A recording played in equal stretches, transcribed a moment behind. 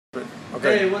Okay.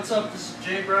 Hey, what's up? This is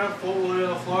Jay Brown, Fort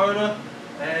Lauderdale, Florida,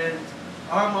 and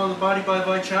I'm on the Body by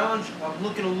Vi Challenge. I'm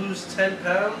looking to lose 10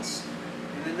 pounds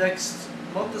in the next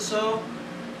month or so,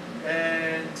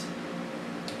 and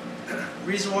the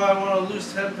reason why I want to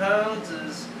lose 10 pounds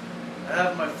is I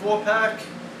have my 4-pack.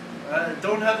 I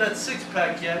don't have that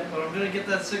 6-pack yet, but I'm going to get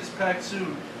that 6-pack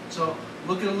soon. So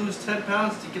looking to lose 10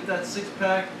 pounds to get that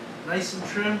 6-pack nice and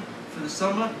trim for the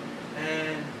summer,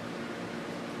 and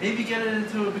maybe get it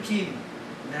into a bikini.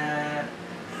 Nah.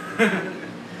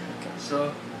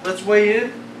 So let's weigh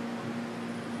in.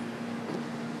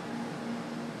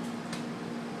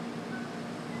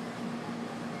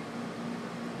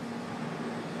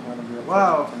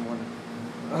 Wow.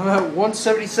 I'm at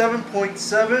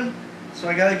 177.7. So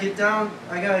I gotta get down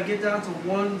to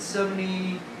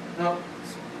 170. No,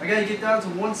 I gotta get down to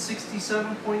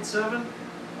 167.7.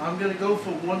 I'm gonna go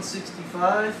for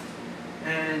 165,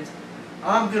 and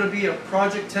I'm going to be a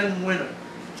Project 10 winner.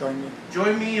 Join me.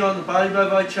 Join me on the Body by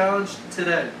Vi Challenge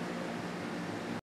today.